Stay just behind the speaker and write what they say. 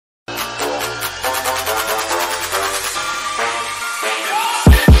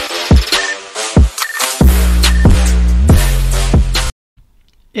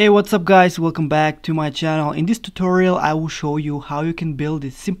Hey, what's up guys, welcome back to my channel. In this tutorial I will show you how you can build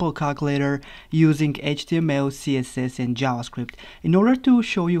this simple calculator using HTML, CSS and JavaScript. In order to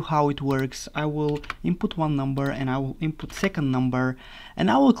show you how it works, I will input one number and I will input second number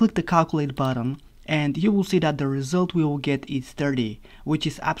and I will click the calculate button, and you will see that the result we will get is 30, which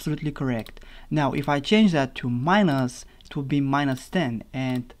is absolutely correct. Now if I change that to minus, it will be minus 10,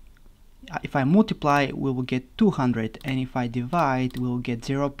 and if I multiply, we will get 200, and if I divide, we will get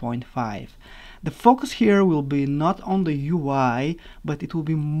 0.5. The focus here will be not on the UI, but it will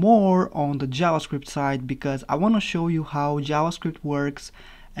be more on the JavaScript side, because I want to show you how JavaScript works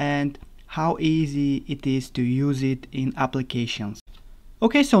and how easy it is to use it in applications.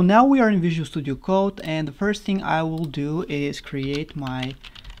 Okay, so now we are in Visual Studio Code, and the first thing I will do is create my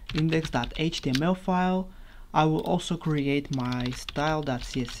index.html file. I will also create my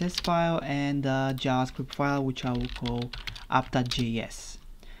style.css file and a JavaScript file, which I will call app.js.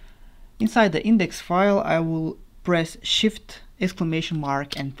 Inside the index file, I will press Shift, exclamation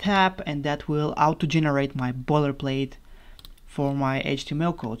mark and tab, and that will auto-generate my boilerplate for my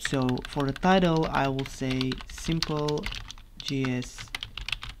HTML code. So for the title, I will say simple JS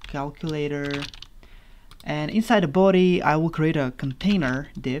calculator, and inside the body, I will create a container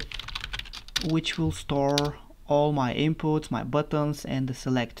div which will store all my inputs, my buttons and the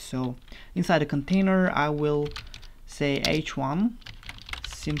select. So inside the container I will say h1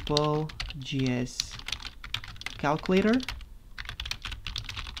 simple JS calculator,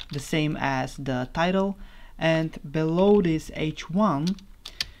 the same as the title, and below this h1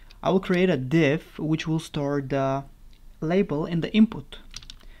 I will create a div which will store the label and the input.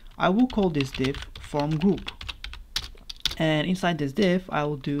 I will call this div form group, and inside this div I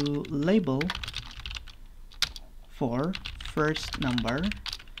will do label for first number,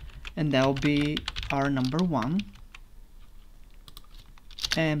 and that will be our number 1,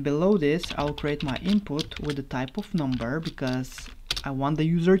 and below this I'll create my input with the type of number, because I want the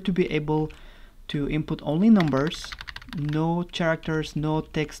user to be able to input only numbers, no characters, no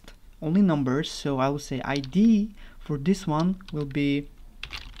text, only numbers. So I will say ID for this one will be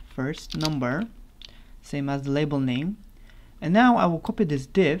first number, same as the label name. And now I will copy this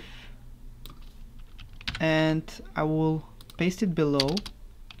div and I will paste it below,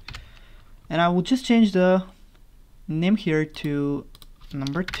 and I will just change the name here to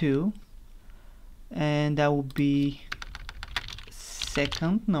number 2, and that will be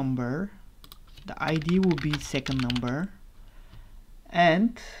second number. The ID will be second number,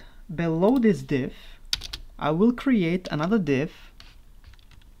 and below this div I will create another div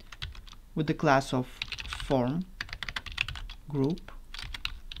with the class of form group,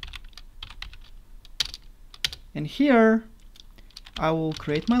 and here I will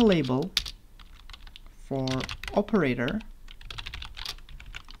create my label for operator,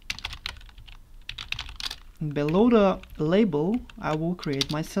 and below the label I will create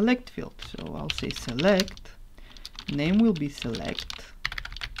my select field. So I'll say select, name will be select,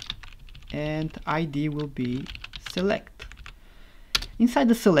 and ID will be select. Inside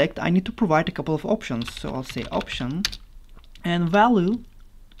the select I need to provide a couple of options, so I'll say option, and value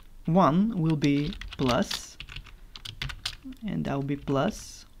 1 will be plus, and that will be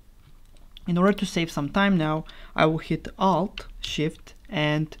plus. In order to save some time now, I will hit Alt, Shift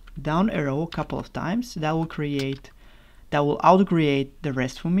and down arrow a couple of times. That will auto create the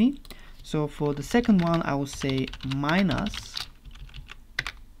rest for me. So for the second one I will say minus,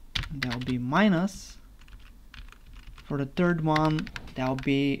 that will be minus. For the third one that will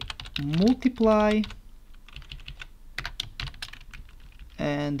be multiply,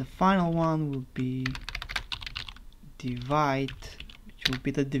 and the final one will be divide, which will be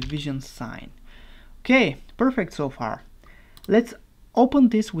the division sign. Okay, perfect so far. Let's open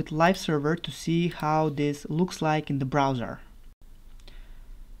this with live server to see how this looks like in the browser.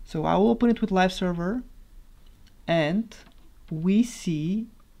 So I will open it with live server, and we see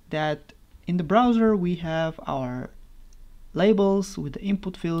that in the browser we have our labels with the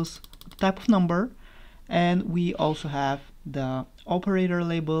input fields, type of number, and we also have the operator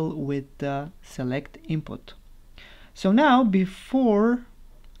label with the select input. So now before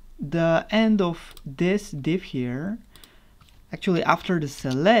the end of this div here, actually after the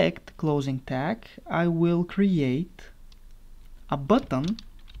select closing tag, I will create a button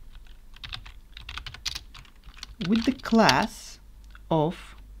with the class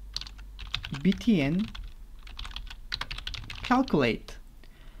of btn calculate,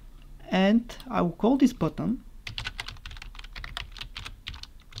 and I will call this button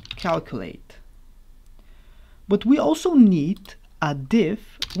calculate. But we also need a div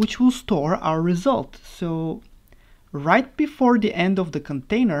which will store our result. So right before the end of the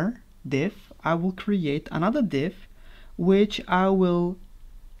container div, I will create another div which I will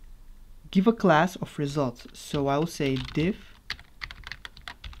give a class of results. So I will say div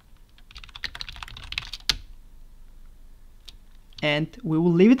and we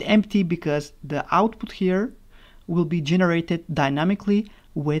will leave it empty because the output here will be generated dynamically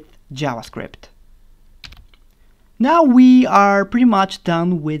with JavaScript. Now we are pretty much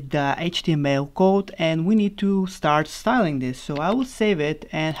done with the HTML code and we need to start styling this. So I will save it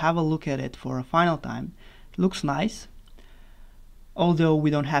and have a look at it for a final time. It looks nice, although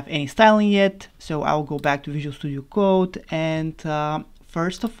we don't have any styling yet. So I'll go back to Visual Studio Code and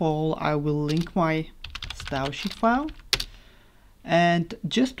first of all I will link my style sheet file. And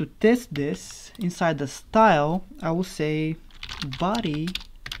just to test this, inside the style, I will say body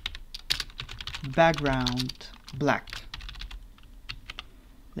background black.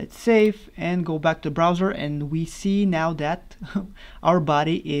 Let's save and go back to the browser, and we see now that our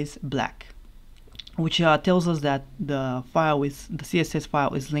body is black, which tells us that the CSS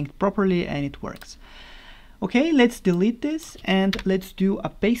file is linked properly and it works. Okay, let's delete this and let's do a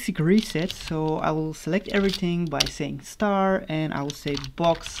basic reset. So I will select everything by saying star and I will say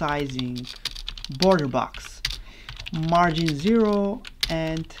box sizing, border box, margin 0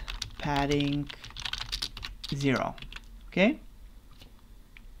 and padding 0. Okay,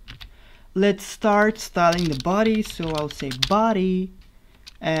 let's start styling the body. So I'll say body,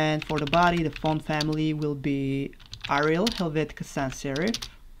 and for the body the font family will be Arial, Helvetica, Sans Serif.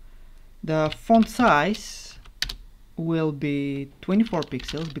 The font size will be 24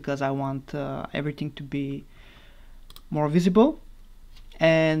 pixels because I want everything to be more visible,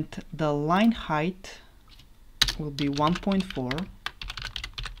 and the line height will be 1.4.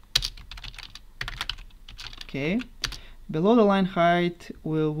 Okay, below the line height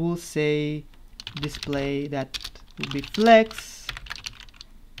we will say display, that will be flex.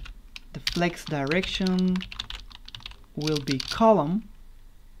 The flex direction will be column.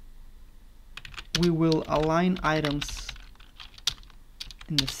 We will align items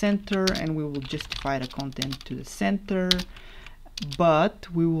in the center and we will justify the content to the center, but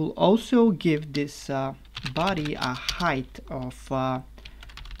we will also give this body a height of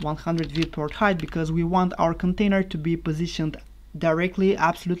 100 viewport height because we want our container to be positioned directly,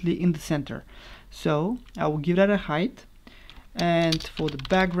 absolutely in the center. So I will give that a height, and for the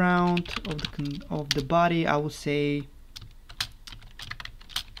background of the body I will say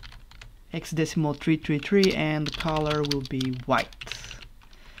hexadecimal 333 and the color will be white.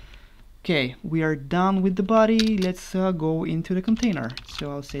 Okay, we are done with the body. Let's go into the container. So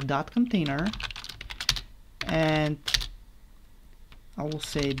I'll say dot container and I will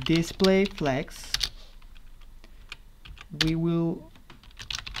say display flex. We will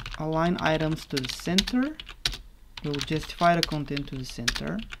align items to the center. We will justify the content to the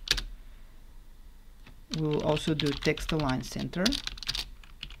center. We will also do text align center.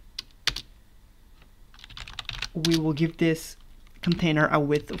 We will give this container a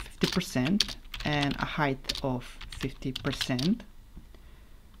width of 50% and a height of 50%.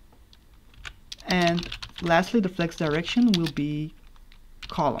 And lastly, the flex direction will be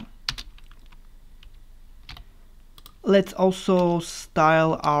column. Let's also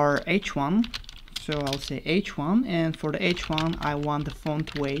style our H1. So I'll say H1, and for the H1 I want the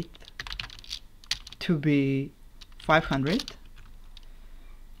font weight to be 500,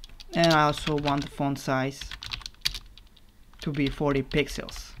 and I also want the font size to be 40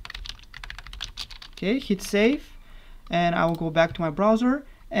 pixels. Okay, hit save and I will go back to my browser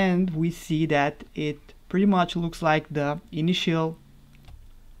and we see that it pretty much looks like the initial.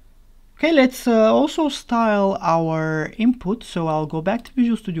 Okay, let's also style our input. So I'll go back to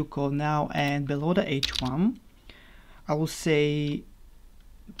Visual Studio Code now, and below the H1 I will say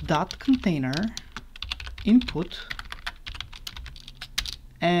dot container input,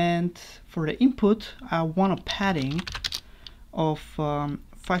 and for the input I want a padding of 5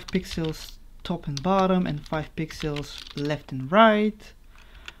 pixels top and bottom and 5 pixels left and right.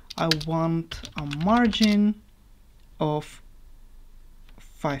 I want a margin of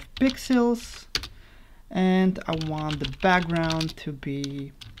 5 pixels and I want the background to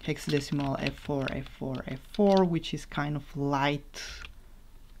be hexadecimal F4 F4 F4, which is kind of light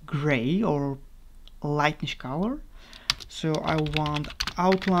gray or lightish color. So I want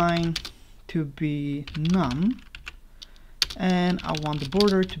outline to be none and I want the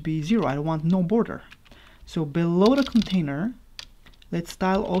border to be 0. I want no border. So below the container, let's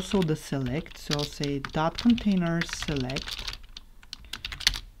style also the select. So I'll say dot container select,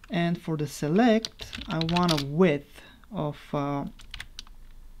 and for the select I want a width of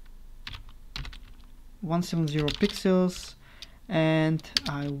 170 pixels, and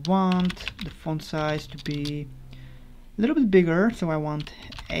I want the font size to be a little bit bigger, so I want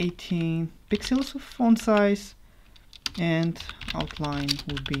 18 pixels of font size, and outline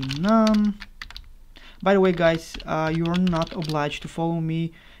will be none. By the way, guys, you are not obliged to follow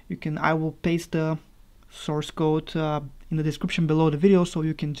me. I will paste the source code in the description below the video, so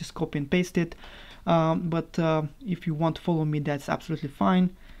you can just copy and paste it. But if you want to follow me, that's absolutely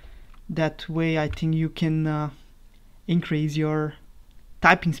fine. That way I think you can increase your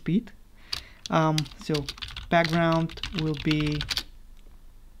typing speed. So background will be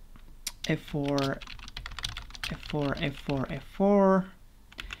F4, F4, F4, F4,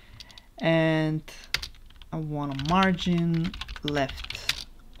 and I want a margin left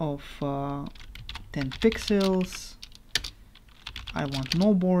of 10 pixels. I want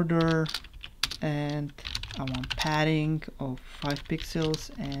no border, and I want padding of 5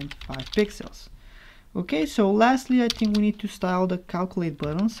 pixels and 5 pixels. Okay, so lastly I think we need to style the calculate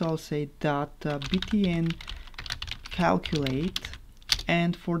button, so I'll say dot btn calculate,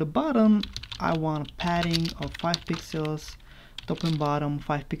 and for the button I want a padding of 5 pixels, top and bottom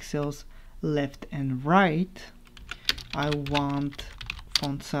 5 pixels, left and right. I want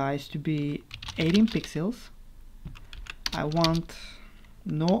font size to be 18 pixels. I want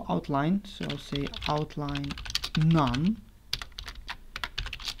no outline, so I'll say outline none,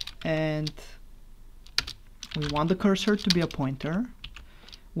 and we want the cursor to be a pointer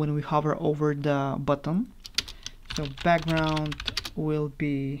when we hover over the button. So background will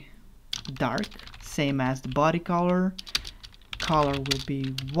be dark, same as the body color. Color will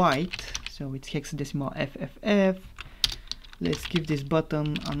be white, so it's hexadecimal FFF. Let's give this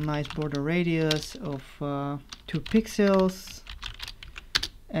button a nice border radius of 2 pixels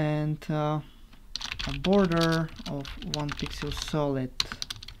and a border of 1 pixel solid.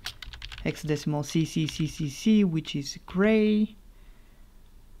 Hexadecimal CCCCC, which is gray.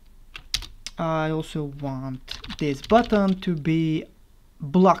 I also want this button to be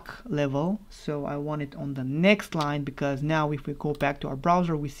block level, so I want it on the next line, because now if we go back to our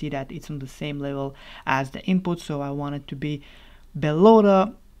browser we see that it's on the same level as the input, so I want it to be below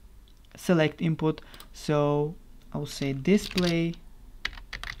the select input. So I'll say display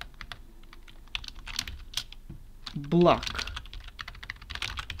block,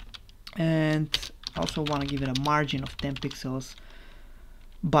 and also want to give it a margin of 10 pixels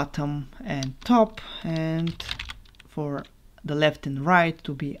bottom and top, and for the left and right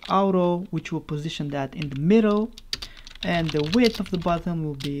to be auto, which will position that in the middle, and the width of the button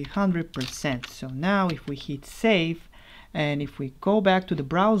will be 100%. So now if we hit save and if we go back to the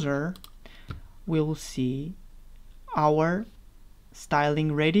browser, we will see our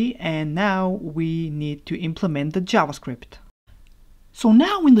styling ready, and now we need to implement the JavaScript. So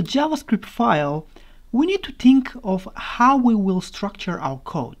now in the JavaScript file we need to think of how we will structure our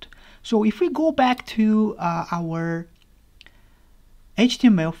code. So if we go back to our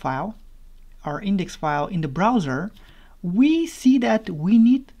HTML file, our index file in the browser, we see that we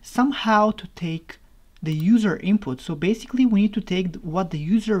need somehow to take the user input. So basically we need to take what the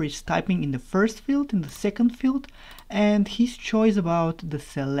user is typing in the first field, in the second field, and his choice about the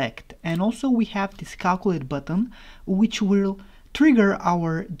select. And also we have this calculate button which will trigger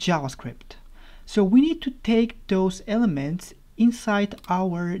our JavaScript. So we need to take those elements inside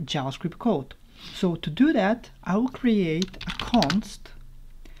our JavaScript code. So to do that, I will create a const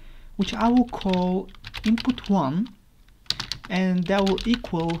which I will call input1, and that will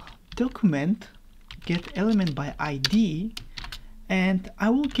equal document get element by ID, and I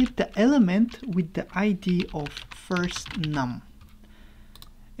will get the element with the ID of first num.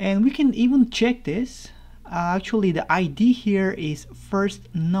 And we can even check this. Actually the ID here is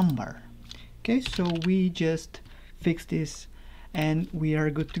first number. Okay, so we just fix this and we are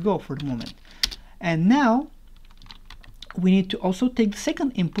good to go for the moment. And now we need to also take the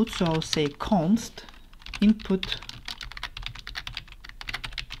second input, so I'll say const input2,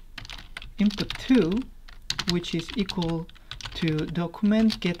 which is equal to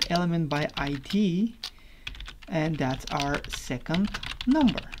document get element by ID, and that's our second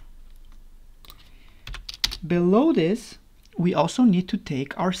number. Below this we also need to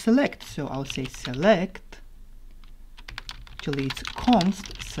take our select, so I'll say select, actually it's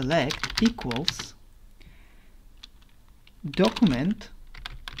const select equals document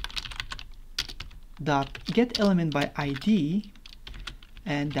dot get element by ID,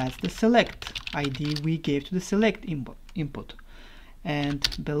 and that's the select ID we gave to the select input. And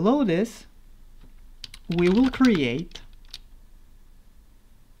below this we will create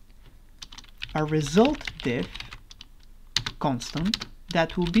a result div constant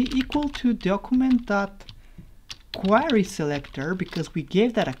that will be equal to document.querySelector, because we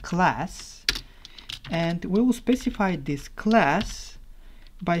gave that a class, and we will specify this class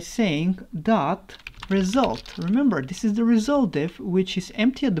by saying dot result. Remember, this is the result div, which is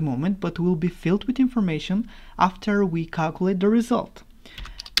empty at the moment but will be filled with information after we calculate the result.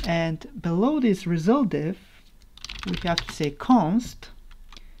 And below this result div we have to say const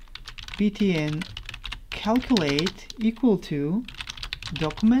btn calculate equal to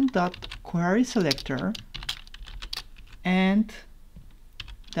document.querySelector, and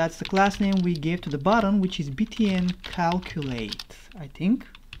that's the class name we gave to the button, which is btn calculate, I think.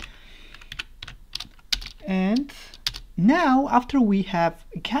 And now, after we have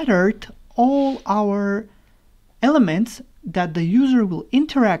gathered all our elements that the user will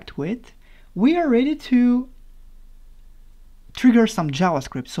interact with, we are ready to trigger some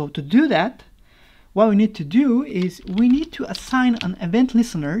JavaScript. So to do that, what we need to do is we need to assign an event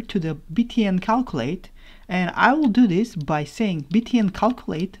listener to the btn calculate, and I will do this by saying btn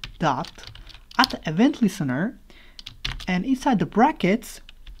calculate dot at event listener, and inside the brackets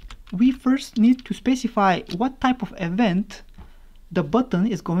we first need to specify what type of event the button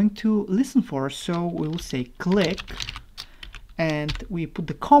is going to listen for. So we will say click, and we put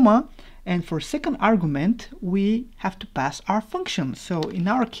the comma, and for second argument we have to pass our function. So in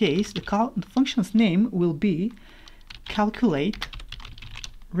our case the function's name will be calculate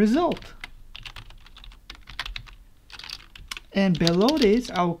result, and below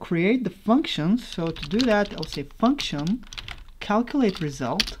this I will create the function. So to do that I'll say function calculate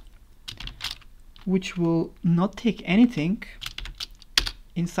result, which will not take anything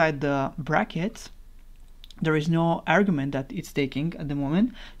inside the brackets. There is no argument that it's taking at the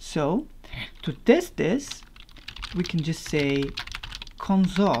moment. So to test this, we can just say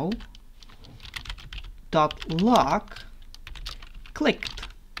console.log clicked.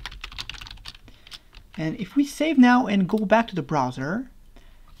 And if we save now and go back to the browser,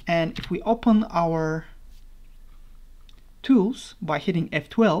 and if we open our tools by hitting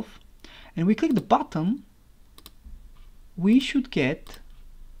F12 and we click the button, we should get,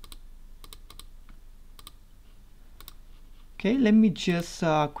 okay, let me just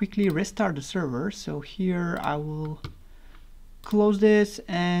quickly restart the server. So here I will close this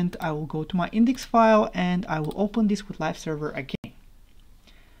and I will go to my index file and I will open this with live server again.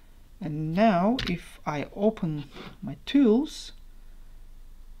 And now if I open my tools,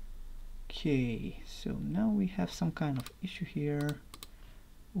 okay, so now we have some kind of issue here,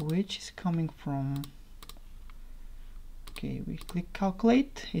 which is coming from, okay, we click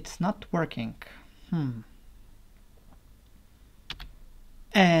calculate, it's not working.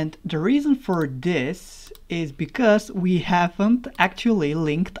 And the reason for this is because we haven't actually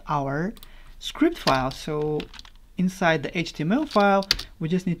linked our script file. So inside the HTML file we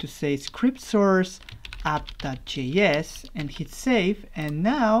just need to say script source app.js and hit save, and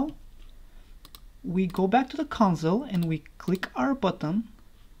now we go back to the console and we click our button.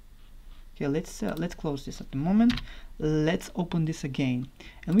 Okay, let's close this at the moment. Let's open this again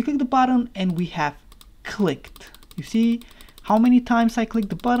and we click the button and we have clicked. You see how many times I click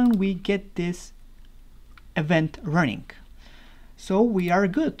the button, we get this event running. So we are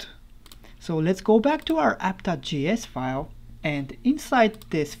good. So let's go back to our app.js file, and inside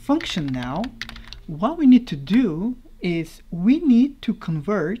this function now, what we need to do is we need to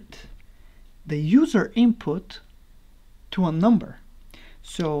convert the user input to a number.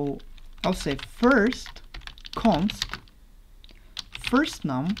 So I'll say first const first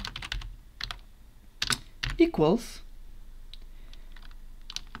num equals,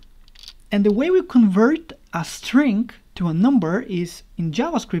 and the way we convert a string to a number is in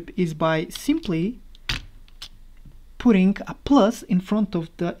JavaScript is by simply putting a plus in front of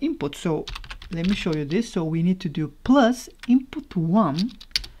the input. So let me show you this. So we need to do plus input 1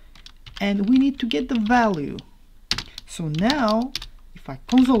 and we need to get the value. So now if I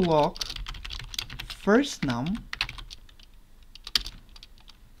console log first num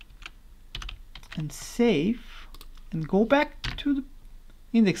and save and go back to the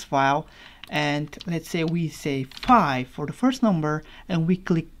index file, and let's say we say 5 for the first number and we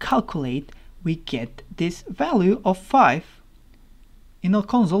click calculate, we get this value of 5 in a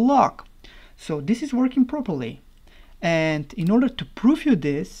console log. So this is working properly, and in order to prove you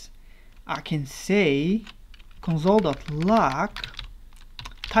this, I can say console.log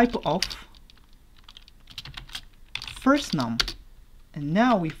type of first num, and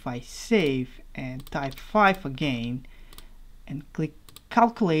now if I save and type 5 again and click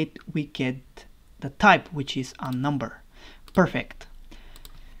calculate, we get the type, which is a number. Perfect.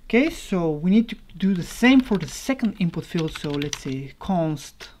 Okay, so we need to do the same for the second input field. So let's say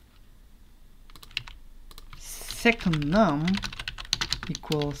const second num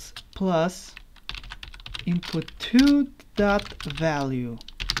equals plus input2 dot value,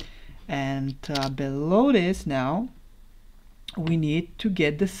 and below this now we need to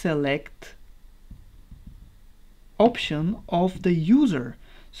get the select option of the user.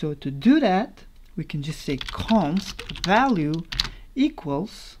 So to do that, we can just say const value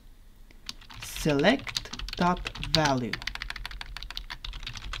equals select dot value.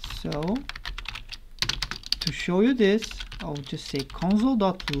 So to show you this, I'll just say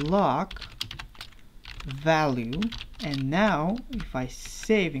console.log value, and now if I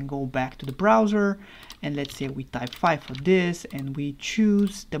save and go back to the browser, and let's say we type 5 for this and we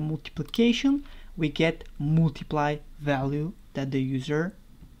choose the multiplication, we get multiply value that the user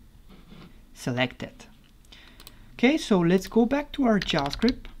selected. Okay, so let's go back to our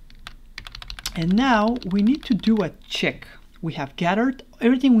JavaScript, and now we need to do a check. We have gathered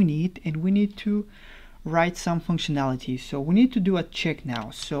everything we need and we need to write some functionality, so we need to do a check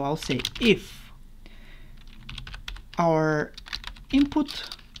now. So I'll say if our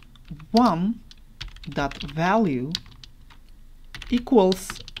input1 dot value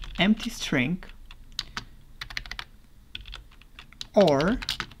equals empty string, or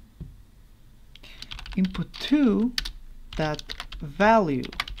input2 dot value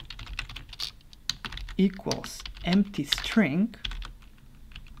equals empty string,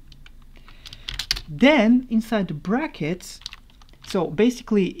 then inside the brackets, so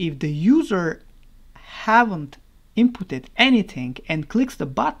basically if the user haven't inputted anything and clicks the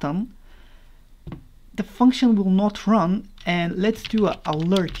button, the function will not run. And let's do an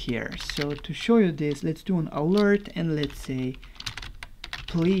alert here. So to show you this, let's do an alert, and let's say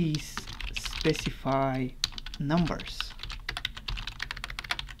please specify numbers.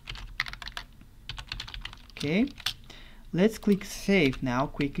 Okay, let's click save now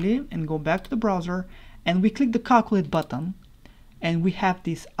quickly and go back to the browser, and we click the calculate button, and we have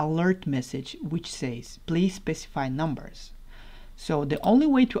this alert message which says please specify numbers. So the only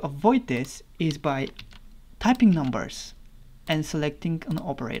way to avoid this is by typing numbers and selecting an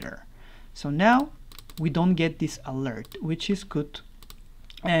operator. So now we don't get this alert, which is good.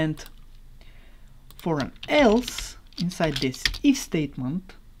 And for an else inside this if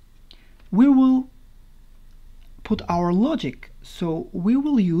statement, we will put our logic. So we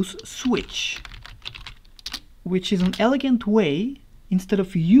will use switch, which is an elegant way instead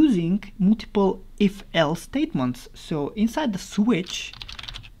of using multiple if-else statements. So inside the switch,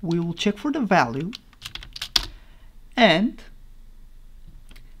 we will check for the value, and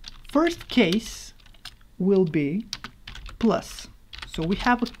first case will be plus. So we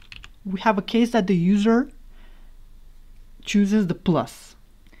have a case that the user chooses the plus,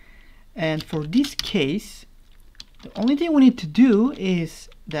 and for this case, the only thing we need to do is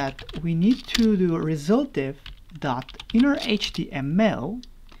that we need to do resultive dot inner HTML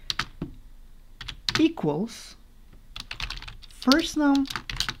equals first num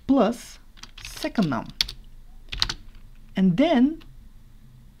plus second num, and then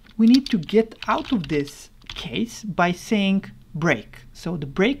we need to get out of this case by saying break. So the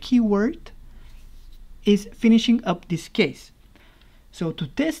break keyword is finishing up this case. So to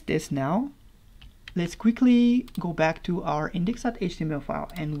test this now, let's quickly go back to our index.html file,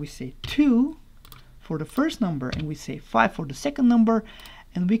 and we say 2 for the first number and we say 5 for the second number,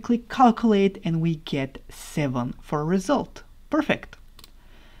 and we click calculate and we get 7 for a result. Perfect.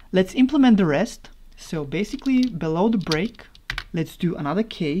 Let's implement the rest. So basically below the break, let's do another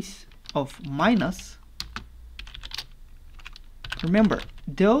case of minus. Remember,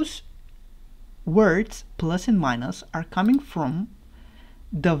 those words plus and minus are coming from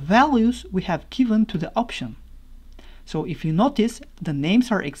the values we have given to the option. So if you notice, the names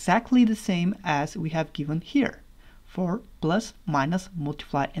are exactly the same as we have given here for plus, minus,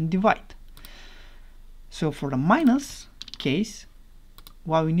 multiply, and divide. So for the minus case,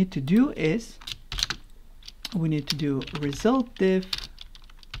 what we need to do is we need to do resultive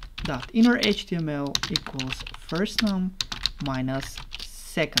dot inner HTML equals first num minus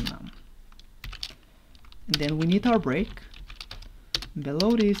second num, and then we need our break.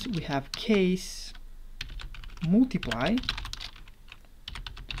 Below this we have case multiply,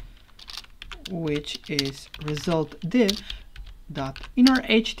 which is result div dot inner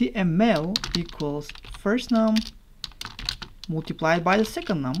HTML equals first num multiplied by the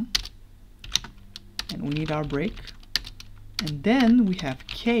second num, and we need our break. And then we have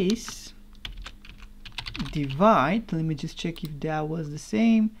case divide. Let me just check if that was the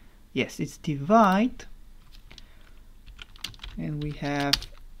same. Yes, it's divide, and we have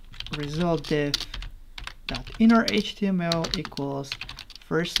result def dot inner HTML equals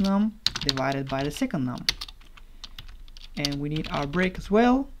first num divided by the second num, and we need our break as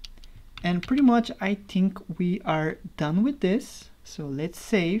well. And pretty much I think we are done with this. So let's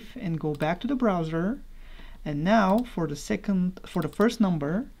save and go back to the browser. And now for the first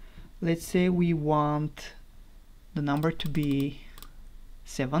number, let's say we want the number to be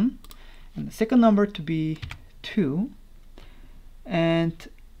 7 and the second number to be 2, and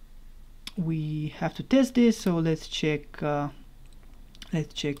we have to test this. So let's check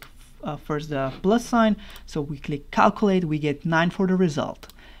first the plus sign. So we click calculate, we get 9 for the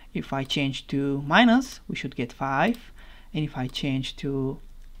result. If I change to minus, we should get 5, and if I change to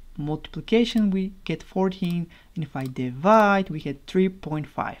multiplication, we get 14, and if I divide, we get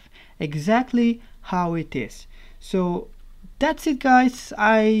 3.5, exactly how it is. So that's it, guys.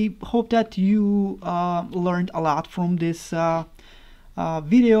 I hope that you learned a lot from this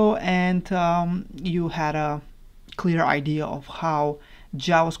video, and you had a clear idea of how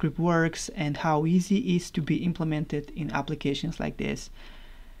JavaScript works and how easy it is to be implemented in applications like this.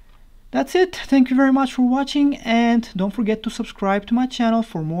 That's it. Thank you very much for watching, and don't forget to subscribe to my channel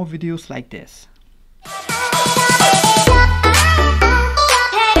for more videos like this.